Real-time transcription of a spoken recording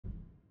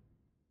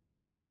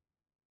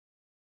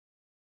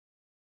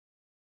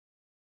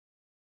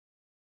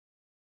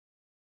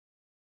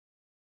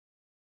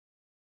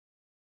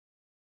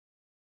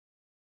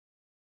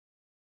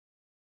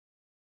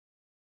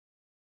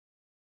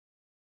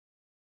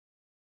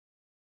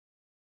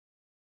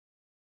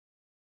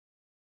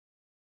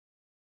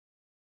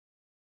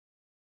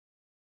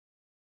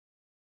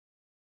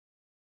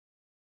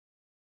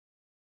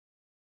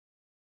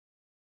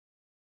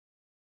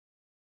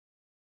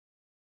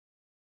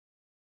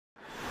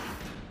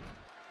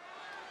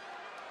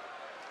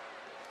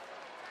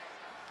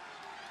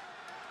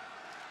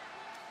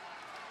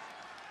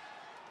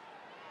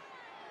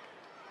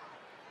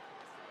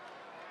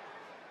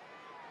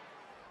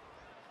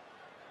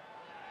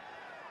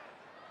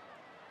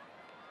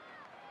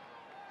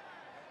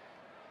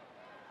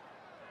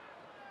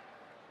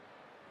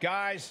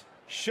Guys,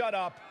 shut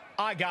up.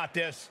 I got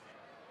this.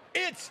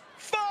 It's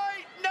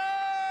fight night!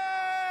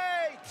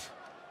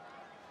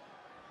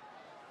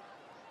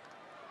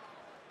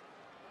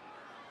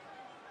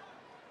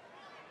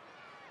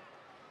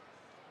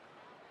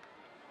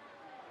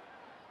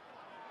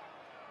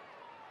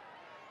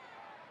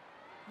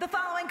 The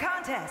following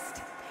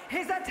contest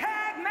is a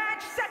tag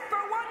match set for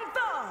one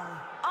fall.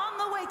 On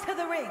the way to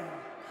the ring,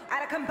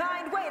 at a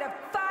combined weight of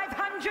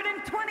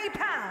 520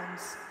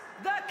 pounds,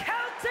 the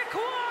Celtic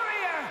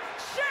Warrior,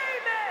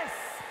 Sheamus,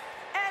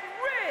 and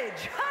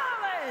Ridge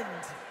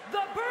Holland,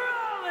 the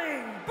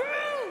Brawling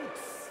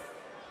Brutes.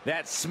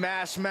 That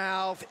smash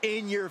mouth,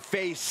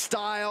 in-your-face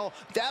style,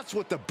 that's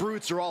what the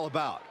Brutes are all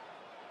about.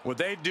 What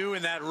they do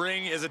in that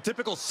ring is a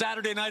typical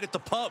Saturday night at the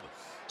pub.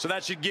 So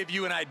that should give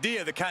you an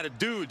idea of the kind of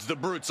dudes the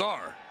Brutes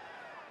are.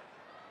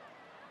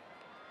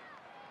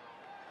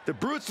 The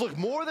Brutes look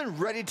more than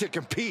ready to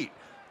compete.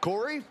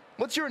 Corey,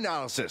 what's your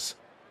analysis?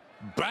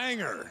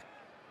 Banger.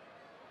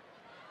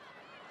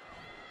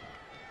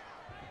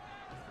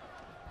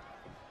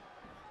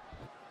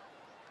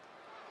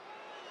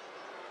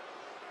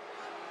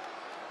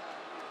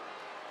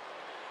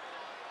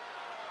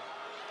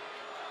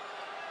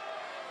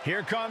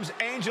 Here comes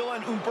Angel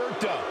and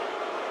Humberto.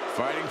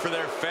 Fighting for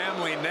their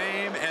family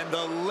name, and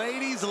the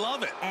ladies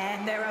love it.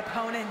 And their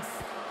opponents,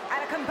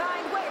 at a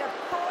combined weight of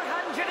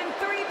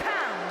 403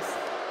 pounds,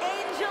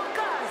 Angel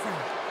Garza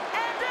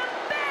and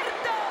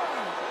Humberto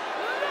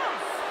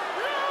Los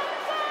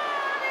Lotharios.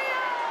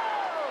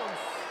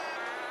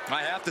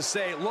 I have to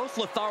say, Los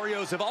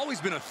Lotharios have always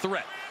been a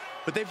threat,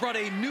 but they've brought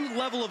a new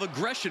level of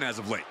aggression as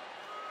of late.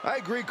 I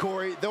agree,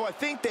 Corey, though I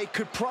think they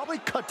could probably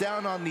cut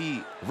down on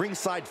the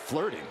ringside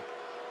flirting.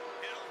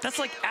 That's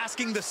like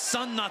asking the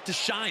sun not to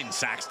shine,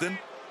 Saxton.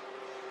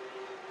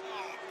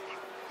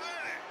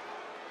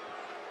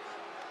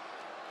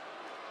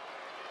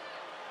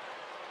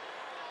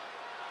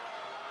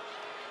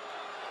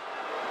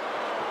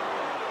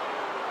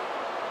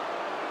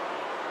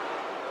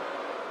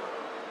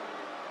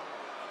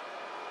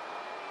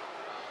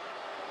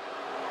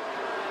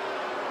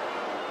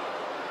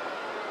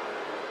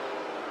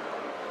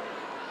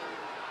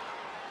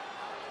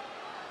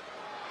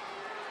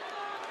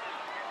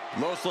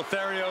 Los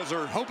Lotharios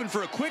are hoping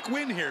for a quick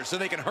win here so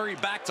they can hurry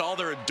back to all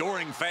their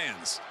adoring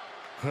fans.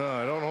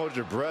 Don't hold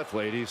your breath,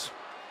 ladies.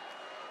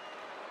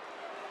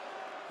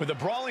 With the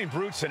Brawling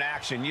Brutes in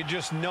action, you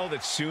just know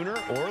that sooner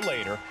or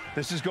later,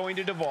 this is going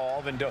to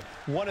devolve into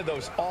one of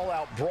those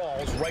all-out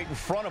brawls right in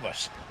front of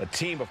us. A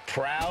team of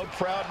proud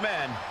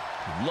men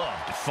who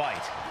love to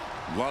fight.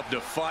 Love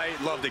to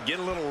fight, love to get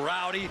a little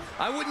rowdy.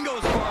 I wouldn't go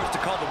as far as to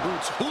call the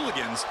Brutes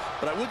hooligans,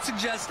 but I would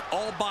suggest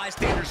all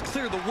bystanders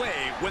clear the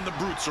way when the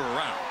Brutes are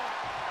around.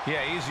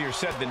 Yeah, easier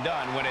said than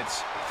done. When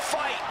it's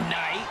fight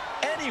night,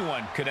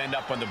 anyone could end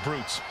up on the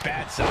Brutes'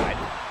 bad side.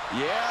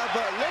 Yeah,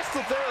 but Los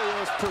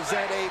Lotharios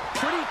present a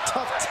pretty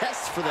tough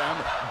test for them,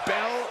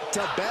 bell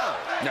to bell.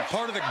 Now,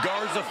 part of the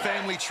Garza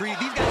family tree,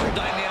 these guys are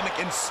dynamic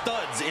and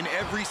studs in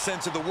every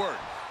sense of the word.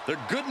 They're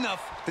good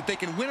enough that they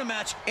can win a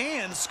match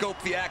and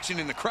scope the action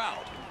in the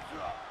crowd.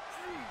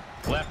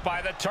 Left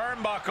by the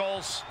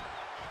turnbuckles.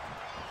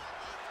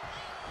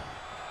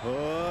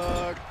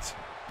 Hooked.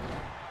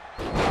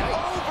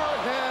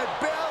 Overhead,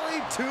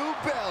 belly to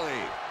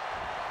belly.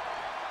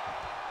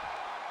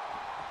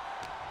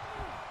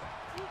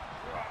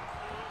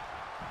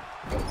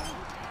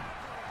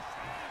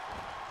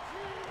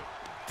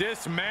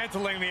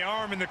 Dismantling the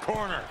arm in the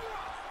corner.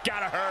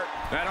 Gotta hurt.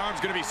 That arm's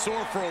gonna be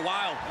sore for a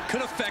while.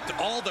 Could affect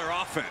all their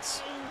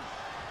offense.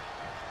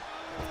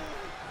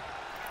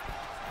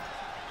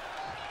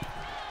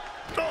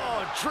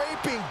 Oh,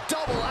 draping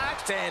double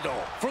axe handle.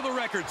 For the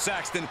record,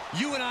 Saxton,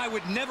 you and I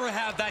would never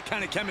have that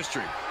kind of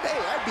chemistry. Hey,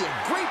 I'd be a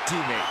great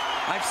teammate.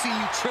 I've seen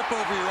you trip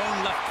over your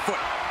own left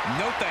foot.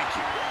 No thank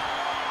you.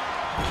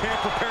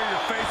 Can't prepare your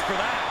face for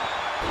that.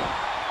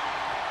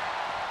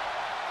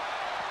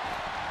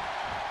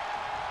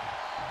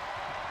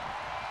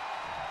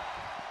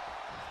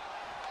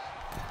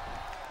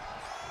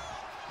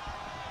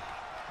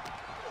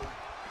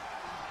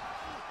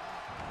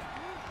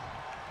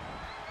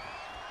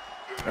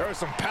 There was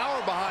some power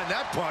behind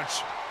that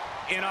punch.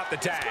 In off the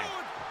tag.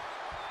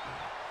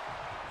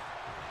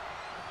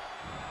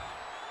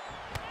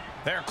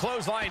 They're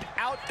clotheslined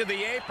out to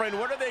the apron.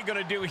 What are they going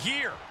to do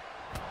here?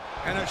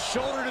 And a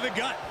shoulder to the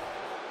gut.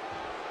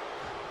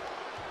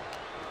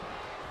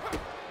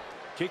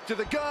 Kick to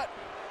the gut.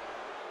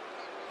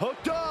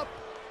 Hooked up.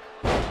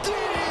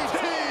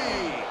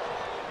 DDT!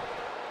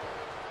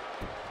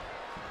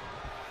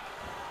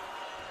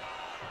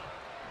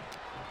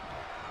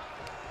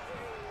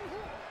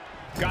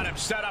 Got him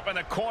set up in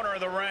the corner of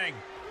the ring.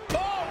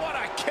 Oh, what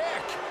a kick!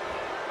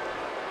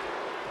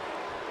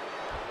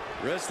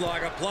 Wrist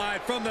lock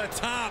applied from the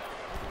top.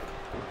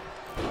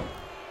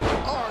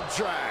 Arm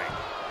drag.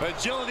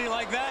 Agility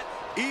like that,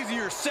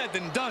 easier said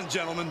than done,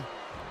 gentlemen.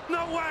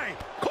 No way!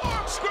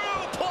 Corkscrew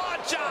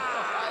plancha!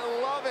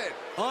 I love it.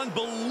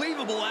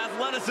 Unbelievable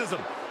athleticism.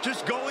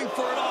 Just going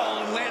for it all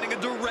and landing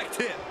a direct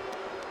hit.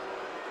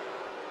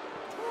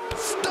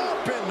 Stop.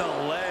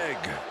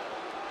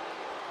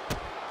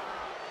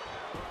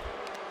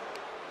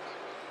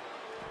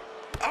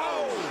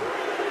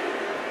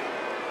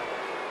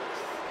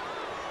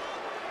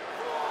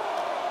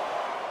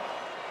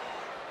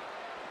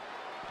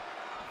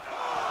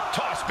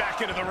 Tossed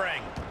back into the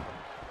ring.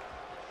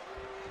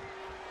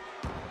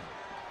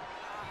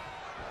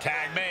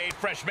 Tag made,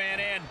 fresh man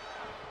in.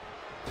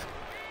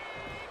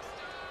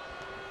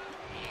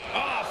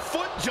 Oh,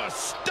 foot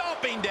just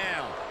stomping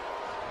down.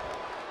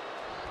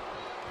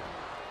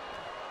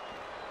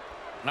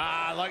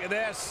 Ah, look at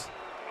this.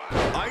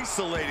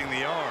 Isolating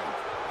the arm.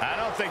 I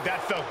don't think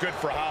that felt good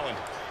for Holland.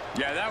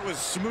 Yeah, that was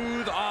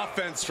smooth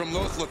offense from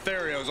Los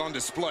Lotharios on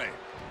display.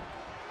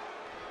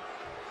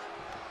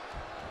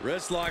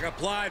 Wrist lock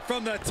applied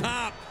from the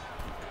top.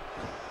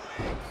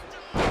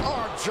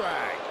 Arm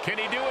drag. Can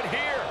he do it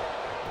here?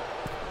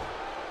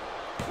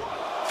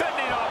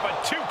 Fending off a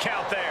 2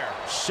 count there.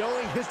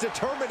 Showing his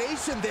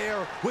determination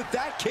there with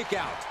that kick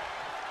out.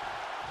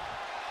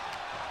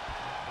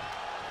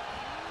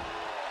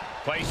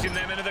 Placing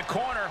them into the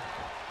corner.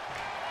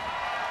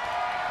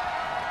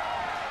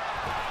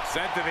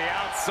 Sent to the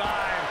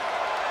outside.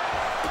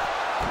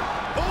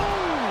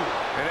 Ooh!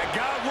 And it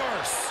got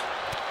worse.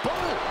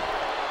 Boom!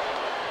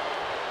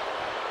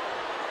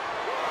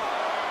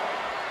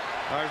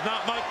 There's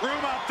not much room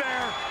out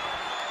there.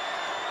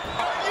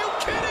 Are you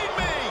kidding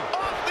me?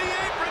 Off the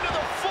apron to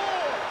the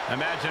floor.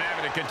 Imagine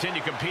having to continue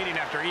competing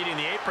after eating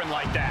the apron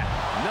like that.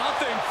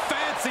 Nothing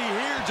fancy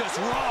here, just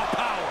raw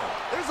power.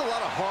 There's a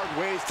lot of hard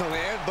ways to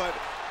land, but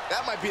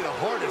that might be the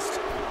hardest.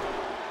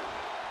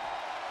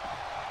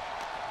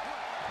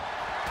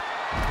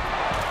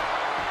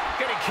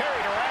 Getting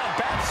carried around,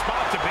 bad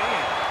spot to be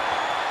in.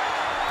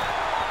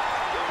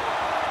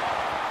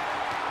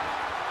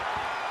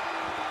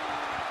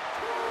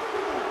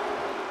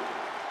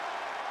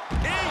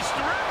 East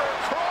River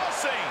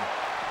crossing.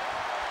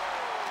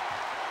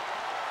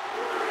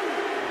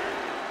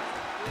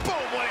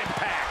 Boom, what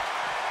impact.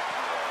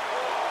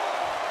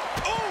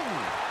 Ooh.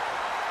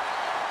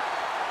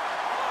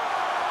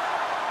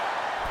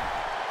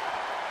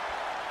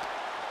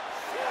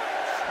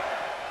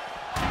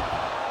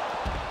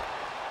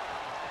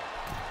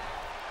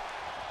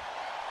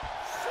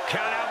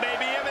 Count out may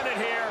be imminent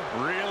here.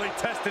 Really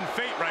testing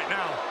fate right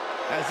now.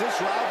 As this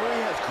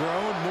rivalry has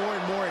grown more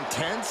and more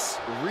intense,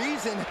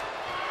 reason...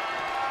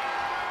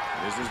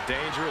 This is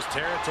dangerous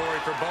territory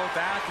for both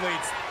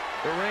athletes.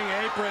 The ring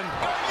apron.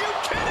 Are you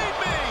kidding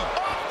me?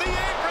 Off the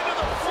apron to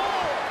the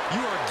floor.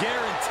 You are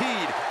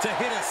guaranteed to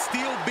hit a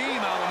steel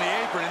beam out on the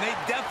apron, and they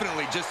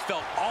definitely just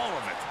felt all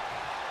of it.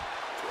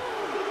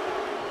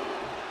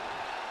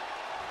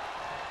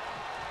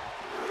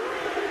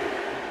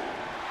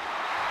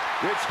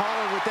 Ridge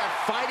Holland with that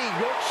fighting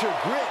Yorkshire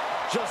grit,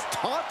 just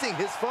taunting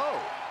his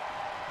foe.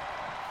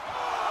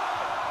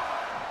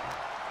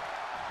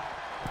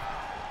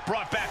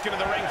 Brought back into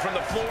the ring from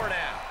the floor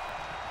now.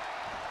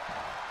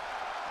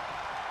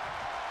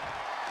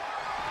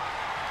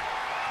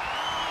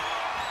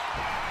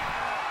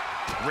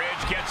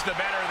 Ridge gets the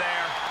better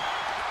there.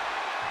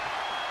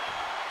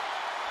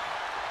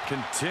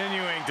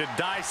 Continuing to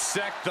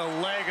dissect the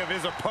leg of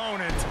his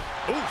opponent.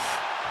 Oof.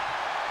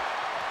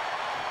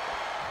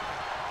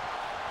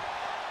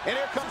 And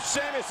here comes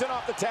Sheamus in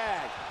off the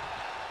tag.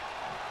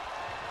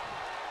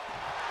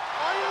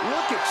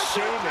 Look at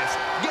Sheamus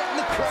getting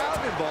the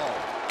crowd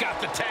involved. Got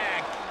the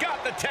tag.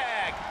 Got the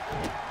tag.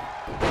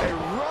 A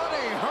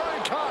running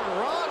Hurricane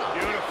Rana.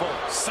 Beautiful.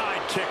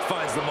 Side kick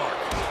finds the mark.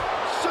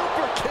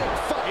 Super kick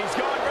fight. He's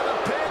going for the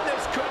pin.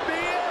 This could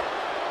be it.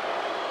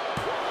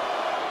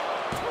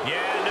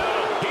 Yeah, no.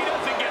 He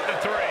doesn't get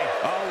the 3.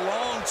 A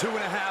long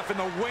 2.5 in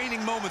the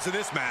waning moments of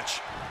this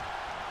match.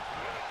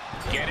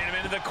 Getting him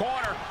into the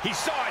corner. He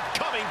saw it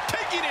coming,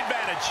 taking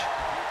advantage.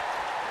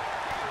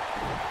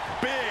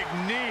 Big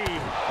knee.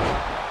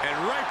 And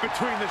right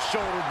between the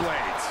shoulder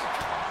blades.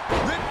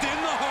 Ripped in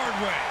the hard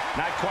way.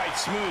 Not quite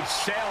smooth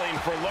sailing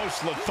for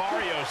Los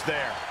Lotharios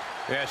there.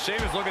 Yeah,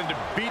 Sheamus looking to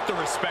beat the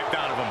respect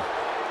out of him.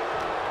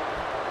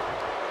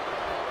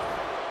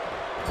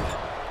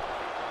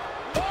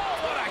 Oh,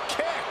 what a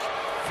kick.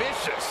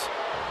 Vicious.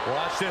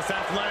 Watch this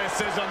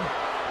athleticism.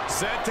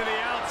 Set to the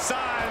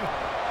outside.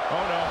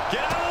 Oh, no.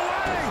 Get out of the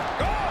way.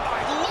 Oh,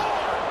 my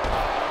Lord.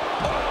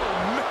 Oh,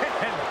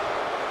 man.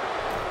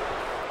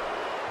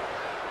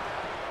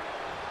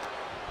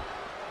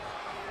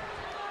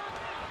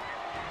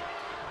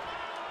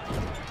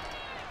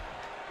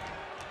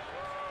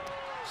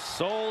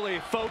 Solely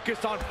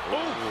focused on...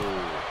 Ooh.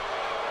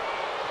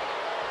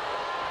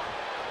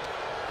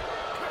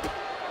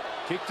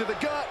 Kick to the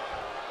gut.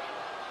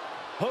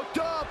 Hooked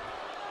up.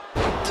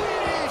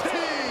 DDT.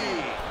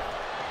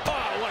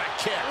 Oh, what a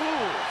kick.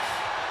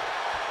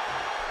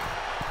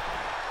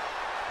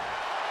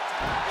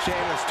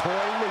 Sheamus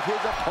toying with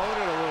his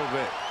opponent a little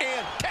bit.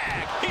 And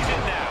tag. He's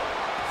in now.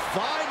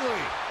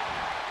 Finally.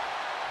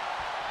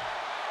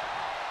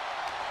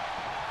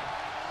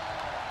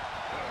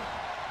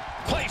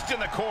 Placed in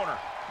the corner.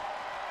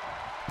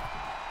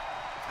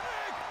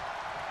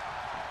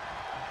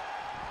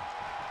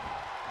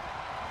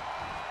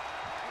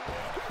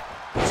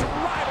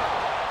 Driver.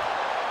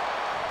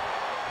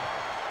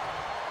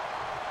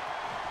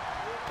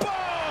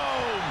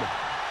 Boom!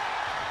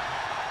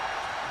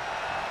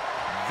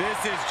 This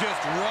is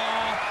just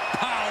raw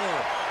power,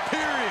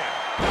 period.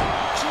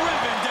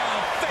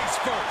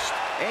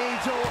 reversed.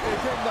 Angel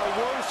is in the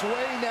worst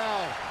way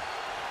now.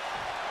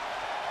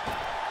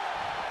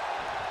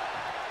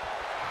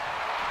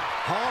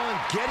 Holland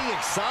getting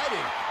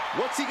excited.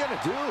 What's he gonna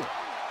do?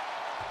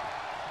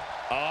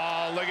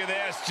 Oh, look at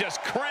this.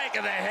 Just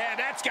cranking the head.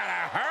 That's gotta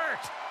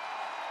hurt.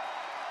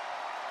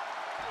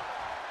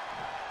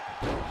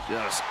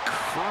 Just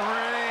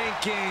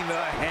cranking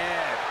the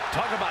head.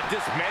 Talk about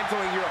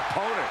dismantling your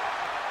opponent.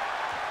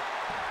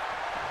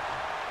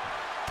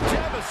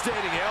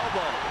 Devastating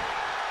elbow.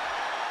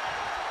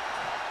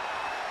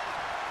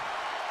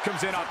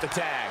 Comes in off the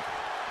tag.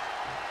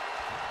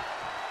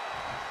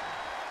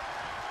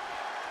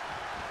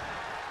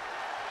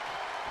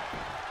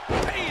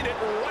 Paying it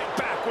right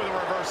back with a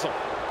reversal.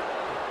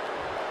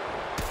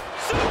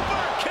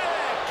 Super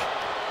kick!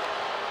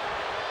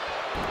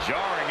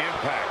 Jarring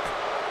impact.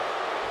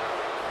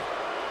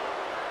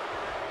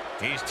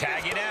 He's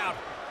tagging out.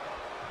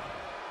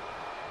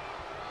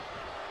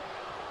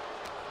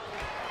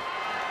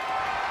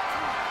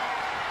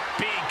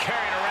 Being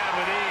carried around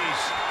with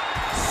ease.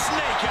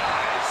 Snake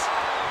eyes.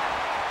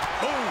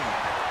 Boom.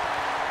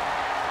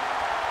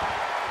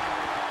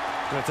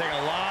 Gonna take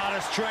a lot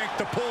of strength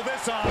to pull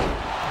this off.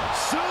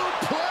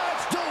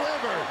 Suplex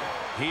delivered.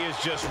 He is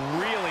just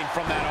reeling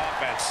from that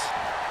offense.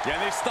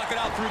 Yeah, they stuck it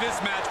out through this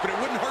match, but it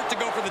wouldn't hurt to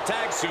go for the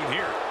tag soon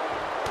here.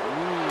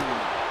 Boom,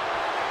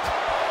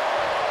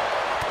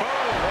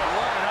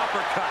 what an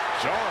uppercut.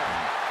 Jarring.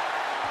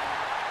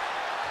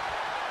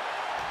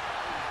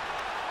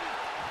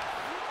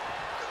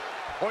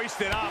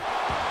 Hoisted up.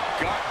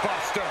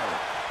 Gutbuster.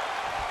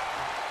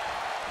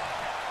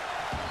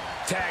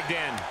 Tagged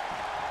in.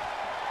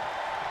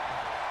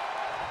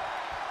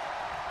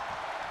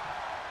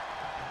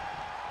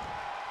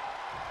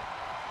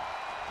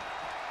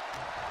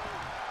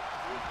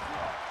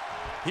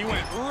 He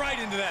went right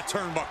into that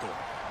turnbuckle.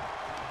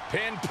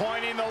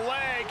 Pinpointing the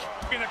leg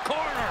in the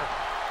corner.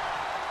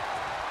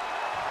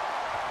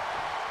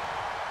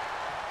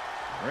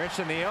 Wrench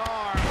in the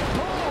arm.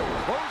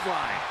 Boom!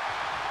 Clothesline.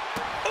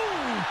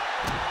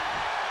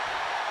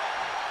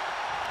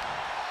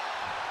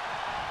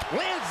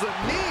 Lands the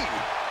knee.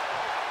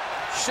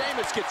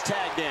 Sheamus gets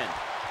tagged in.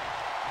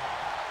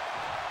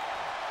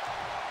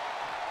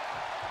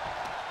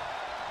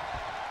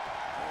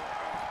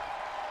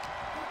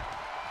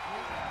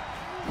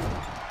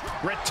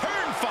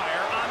 Return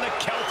fire on the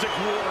Celtic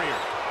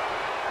Warrior.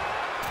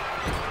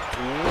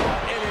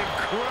 What an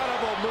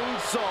incredible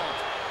moonsault.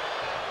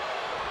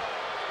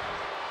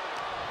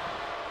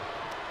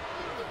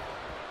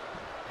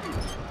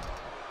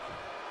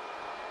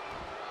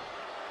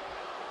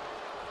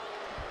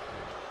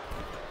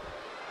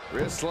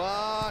 Wrist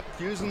lock,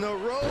 using the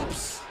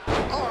ropes.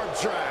 Arm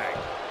drag.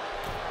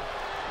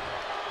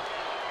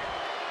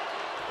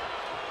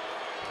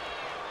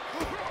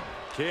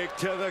 Kick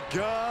to the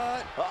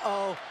gut.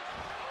 Uh-oh.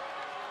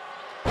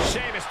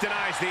 Sheamus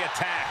denies the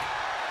attack.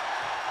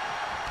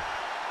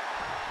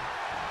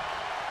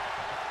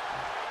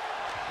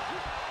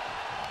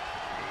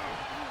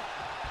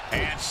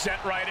 And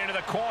set right into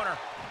the corner.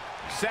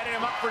 Setting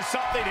him up for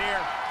something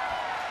here.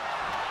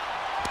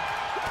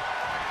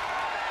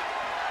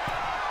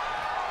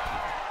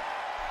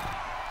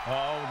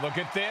 Oh, look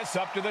at this.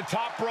 Up to the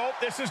top rope.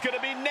 This is going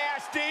to be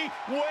nasty.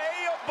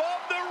 Way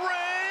above the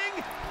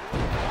ring.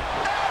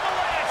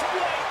 Avalanche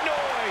white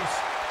noise.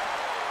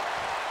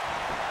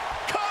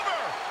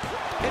 Cover.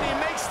 And he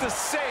makes the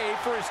save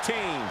for his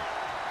team.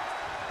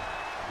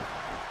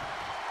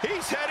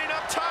 He's heading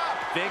up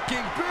top.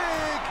 Thinking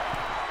big.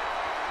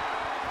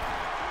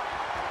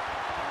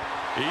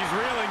 He's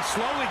reeling,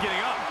 slowly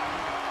getting up.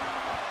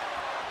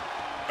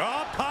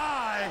 Up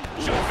high.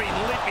 Jumping,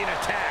 leaping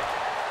attack.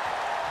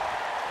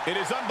 It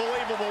is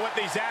unbelievable what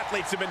these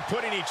athletes have been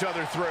putting each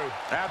other through.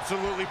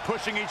 Absolutely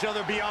pushing each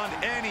other beyond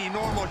any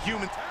normal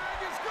human.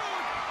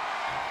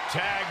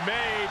 Tag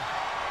made.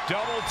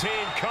 Double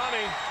team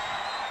coming.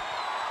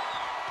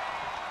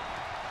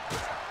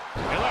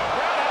 And look,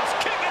 Roundhouse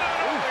kicking out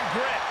Northern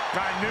Grit.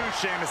 I knew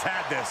Sheamus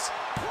had this.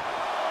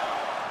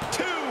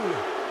 2.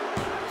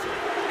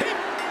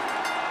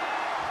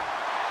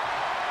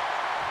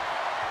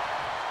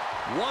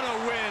 What a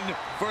win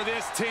for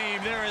this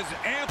team. There is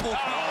ample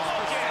cause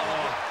for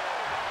celebration.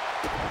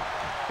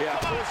 Yeah,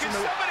 Come on, can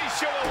somebody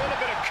show a little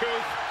bit of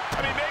couth?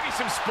 I mean, maybe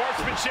some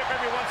sportsmanship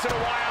every once in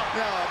a while.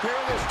 No,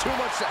 apparently there's too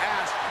much to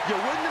ask. You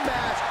win the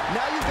match,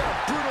 now you got to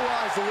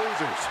brutalize the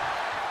losers.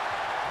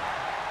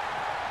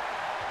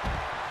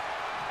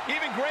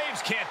 Even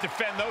Graves can't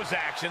defend those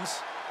actions.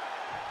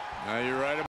 You're right.